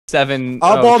7.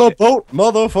 I'm on a boat,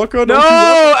 motherfucker. No,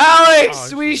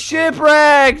 Alex, we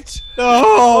shipwrecked. No.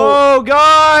 Oh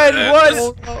God,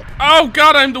 what? Oh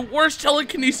God, I'm the worst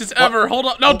telekinesis ever. Hold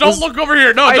on. No, don't look over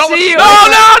here. No, I don't. see you. No.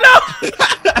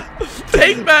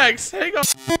 Take backs. Hang on.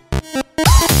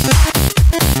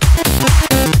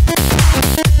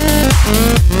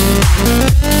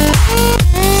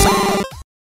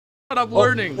 I'm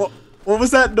learning. What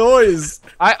was that noise?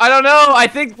 I don't know. I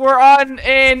think we're on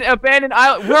an abandoned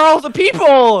island. Where are all the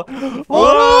people?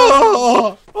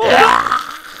 Oh!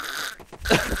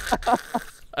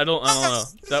 I don't know.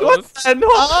 That What's was. that noise?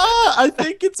 I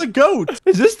think it's a goat.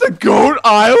 Is this the goat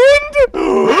island?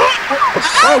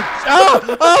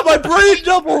 Oh, my brain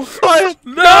double.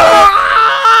 No!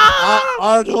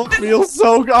 I don't feel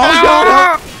so good. Oh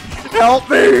God, help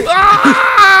me.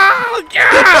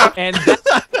 And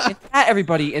that,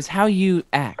 everybody, is how you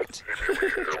act.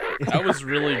 That was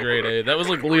really great, eh? That was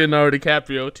like Leonardo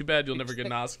DiCaprio. Too bad you'll never get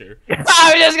an Oscar. I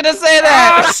was just gonna say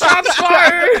that. Shots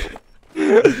fired!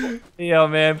 Leo,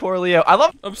 man, poor Leo.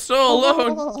 I'm so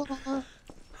alone.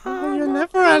 You're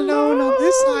never alone on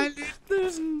this island.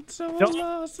 There's someone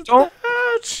lost don't-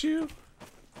 without you.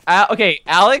 Okay,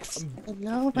 Alex.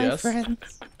 Hello, my Yes?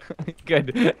 friends.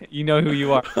 Good. You know who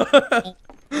you are.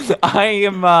 I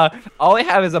am. All I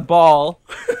have is a ball.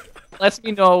 Lets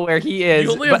me know where he is.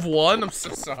 You only have one? I'm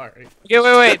so sorry. Okay,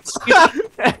 wait.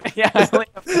 Yeah, I only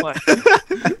have one.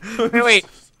 Wait.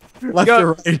 Left Go.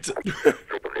 or right?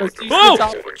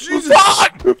 Oh! Jesus!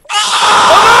 Fuck! Oh!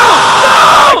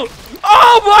 No!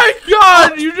 Oh my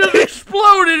God! You just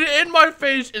exploded in my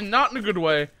face, and not in a good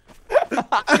way.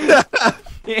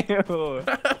 Ew.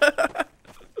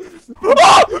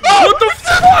 What the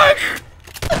fuck?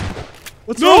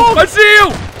 What's No! wrong? I see you!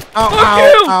 Ow, Fuck ow,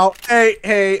 you! ow.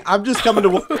 Hey, I'm just coming to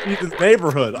welcome you to the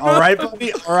neighborhood. All right,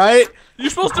 buddy? All right? You're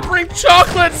supposed to bring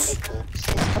chocolates!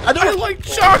 I don't I like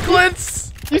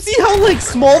chocolates! You see how, like,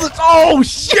 small the- Oh,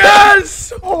 shit!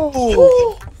 Yes!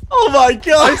 Oh, oh my I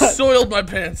God! soiled my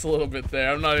pants a little bit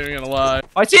there, I'm not even gonna lie.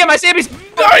 I see him. He's.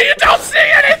 No, you don't see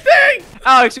anything!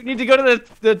 Alex, we need to go to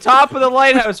the top of the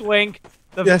lighthouse, Wink.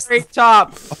 The Yes. very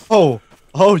top. Oh,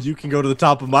 you can go to the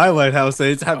top of my lighthouse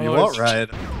anytime you want, Ryan.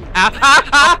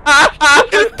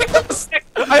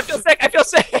 I feel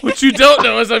sick. What you don't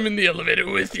know is I'm in the elevator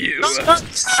with you.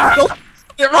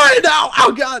 Get Ryan now!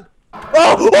 Oh God!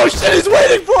 Oh shit! He's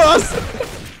waiting for us!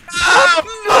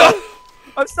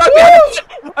 I'm stuck behind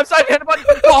the body.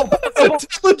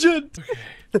 Intelligent.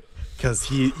 Because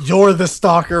you're the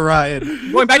stalker,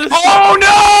 Ryan. Going back. Oh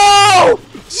no!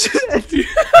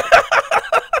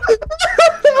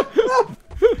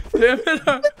 Damn it.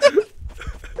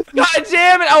 God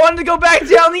damn it! I wanted to go back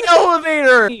down the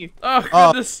elevator. Oh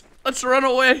goodness. Let's run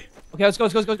away. Okay, let's go.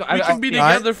 We can be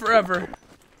together forever.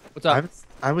 What's up?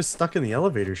 I was stuck in the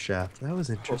elevator shaft. That was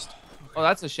interesting. Oh,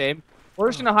 that's a shame. We're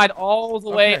just gonna hide all the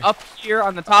way up here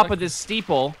on the top of this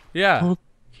steeple. Yeah.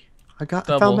 I found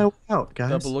Double. my way out, guys.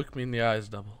 Double look me in the eyes,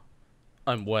 double.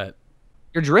 I'm wet.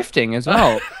 You're drifting as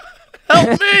well. Help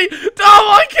me!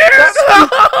 Oh, I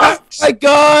can't! My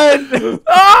God!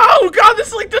 Oh God, this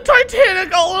is like the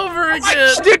Titanic all over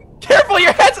again. Dude, careful,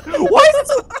 your head's. What is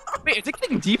this? Wait, is it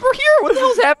getting deeper here? What the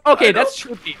hell's happening? Okay, that's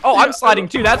trippy. Oh, I'm sliding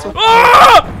too. That's.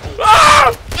 Ah!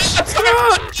 Ah!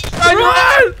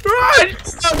 Run! Run!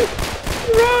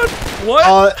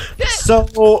 What? So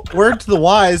word to the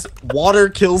wise: water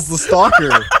kills the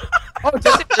stalker. Oh,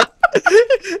 does it?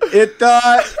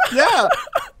 Yeah.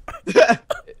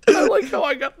 I like how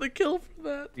I got the kill from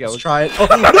that. Yeah, Let's try it. Oh,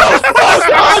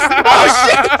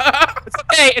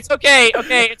 It's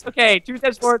okay. 2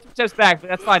 steps forward, 2 steps back. But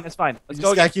that's fine. Let's You go.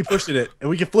 just gotta keep pushing it, and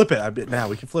we can flip it. I bet now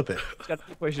we can flip it. Just gotta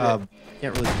keep pushing it.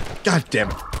 Can't really. God damn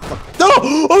it! No!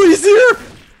 Oh, he's here!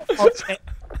 Okay.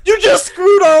 You just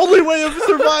screwed our only way of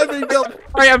surviving.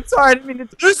 I'm sorry. I didn't mean to.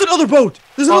 There's another boat.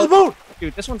 There's another boat.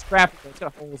 Dude, this one's crappy. It's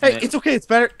got holes Hey, in it. it's okay. It's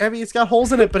better. I mean, it's got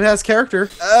holes in it, but it has character.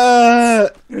 Go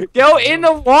in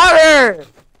the water.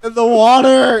 In the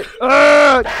water.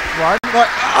 Run.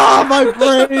 Ah, my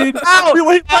brain. Ow!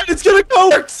 Wait, it's gonna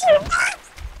go.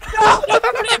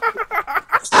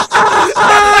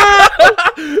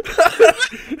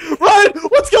 Ryan,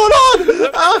 what's going on?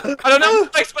 I don't know,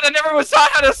 but I never was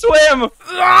taught how to swim.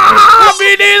 Ah!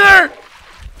 Me neither!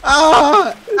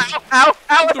 Ow!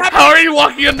 How are you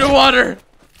walking underwater?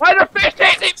 Why are the fish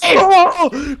chasing me? Oh,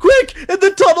 quick! In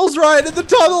the tunnels, Ryan! In the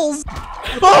tunnels!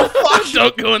 Oh, fuck!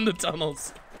 Don't go in the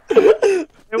tunnels. Wait.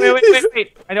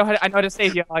 I know how to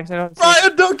save you, Alex. I know how to save you.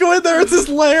 Ryan, don't go in there! It's his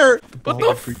lair! What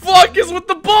the fuck is with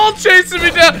the ball chasing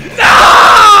me down?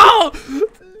 No!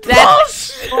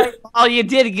 Oh, you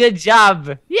did a good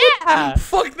job. Yeah.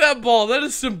 Fuck that ball. That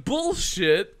is some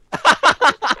bullshit.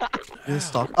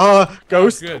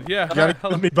 Ghost. Good. Yeah. You gotta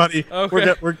come with me, buddy.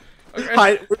 Okay.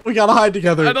 We gotta hide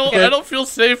together. I don't feel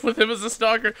safe with him as a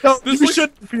stalker. No, this you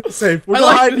shouldn't feel safe. We're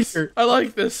gonna hide here. I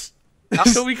like this.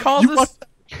 Can we call this?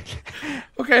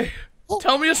 Okay.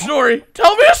 Tell me a story.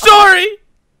 Tell me a story.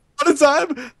 At a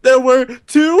time, there were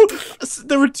two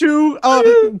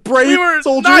brave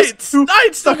soldiers.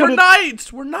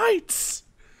 We're knights.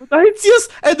 Yes,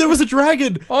 and there was a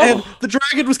dragon, and the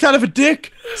dragon was kind of a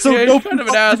dick. So yeah, he's kind of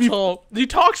an asshole. He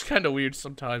talks kind of weird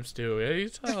sometimes too. Yeah,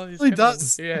 he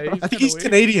does. Yeah, I think he's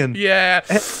Canadian. Yeah,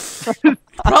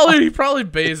 he probably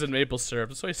bathes in maple syrup.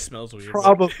 That's why he smells weird.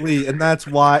 Probably, and that's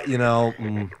why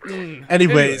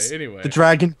Anyways, the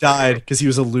dragon died because he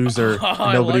was a loser.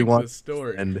 Nobody wanted this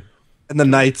story. And the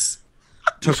knights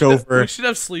took over. We should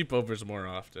have sleepovers more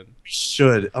often. We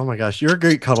should. Oh my gosh, you're a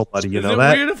great cuddle buddy. You know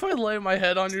that? Is it weird if I lay my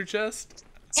head on your chest?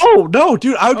 Oh no,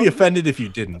 dude! I would be offended if you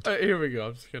didn't. Here we go.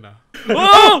 I'm just gonna.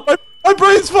 Oh! My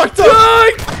brain's fucked up.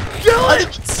 Kill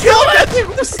it! Kill it!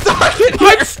 We're stuck in here.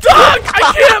 I'm stuck! I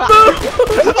can't move!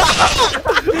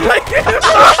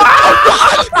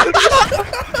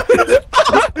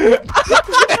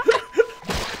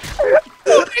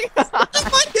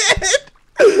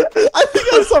 I I think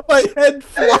I saw my head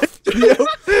fly to you.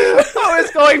 I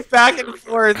was going back and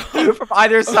forth from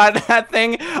either side of that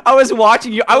thing. I was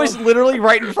watching you. I was literally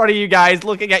right in front of you guys,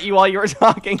 looking at you while you were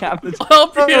talking. I'll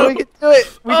help you. We can do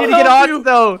it. We can get on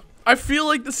though. I feel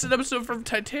like this is an episode from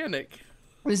Titanic.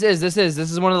 This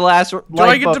is one of the last. Do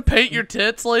I get to paint your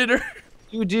tits later?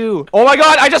 You do. Oh my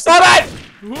God! I just saw that.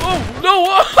 Whoa! No!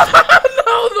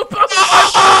 No! The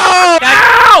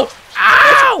Ow!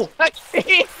 Ow!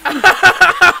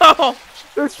 Ow!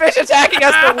 There's fish attacking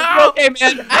us. Okay,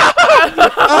 man.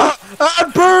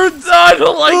 Birds! No, I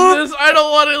don't like this. I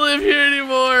don't want to live here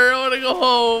anymore. I want to go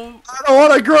home. I don't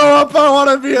want to grow up. I want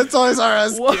to be a Toys R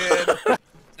Us kid.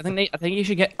 I think you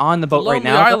should get on the boat right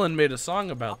now. Lonely Island made a song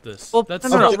about this. Well, that's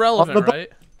not relevant, right?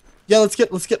 Yeah, let's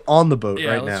get on the boat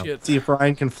right now. See if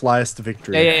Ryan can fly us to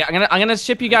victory. Yeah. I'm gonna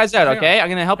ship you guys out. Okay, I'm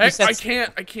gonna help you set. I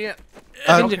can't. Okay.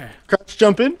 Crouch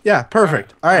jump in. Yeah,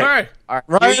 perfect. All right.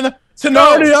 Ryan to Go.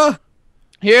 Narnia.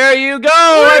 Here you go.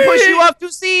 I push you up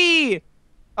to sea.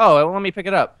 Oh, well, let me pick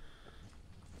it up.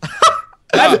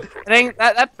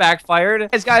 That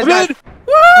backfired. Guys.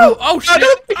 Woo! Oh shit!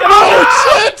 Oh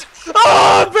shit!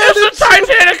 Oh, there's a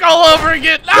Titanic all over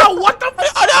again. No, what the?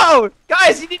 Oh no,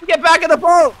 guys, you need to get back in the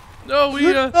boat. No, what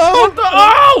the?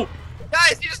 Oh!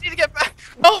 Guys, you just need to get back.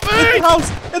 Help me! In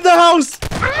the house!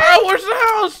 Oh, where's the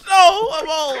house? No, I'm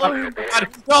all. No, I'm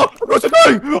going to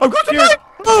die! I'm going to die!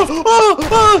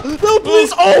 Oh, no,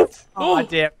 please! Oh,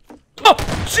 damn. Oh,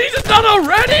 Jesus, not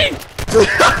already!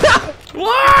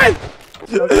 Why?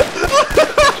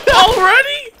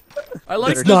 Already? I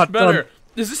like this better.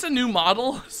 Is this a new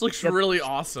model? This looks really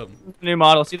awesome. New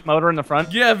model. See the motor in the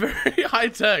front? Yeah, very high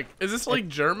tech. Is this like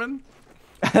German?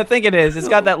 I think it is. It's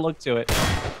got that look to it.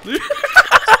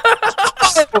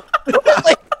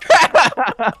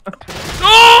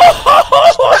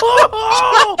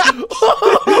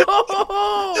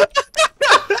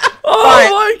 Oh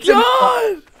my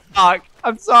God!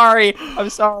 I'm sorry. I'm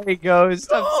sorry,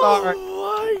 Ghost. I'm sorry.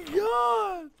 Oh my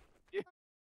God!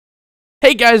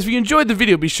 Hey guys, if you enjoyed the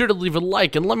video, be sure to leave a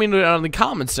like and let me know down in the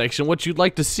comments section what you'd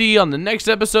like to see on the next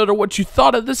episode or what you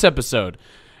thought of this episode.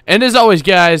 And as always,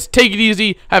 guys, take it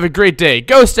easy. Have a great day.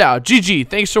 Ghost out. GG.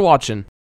 Thanks for watching.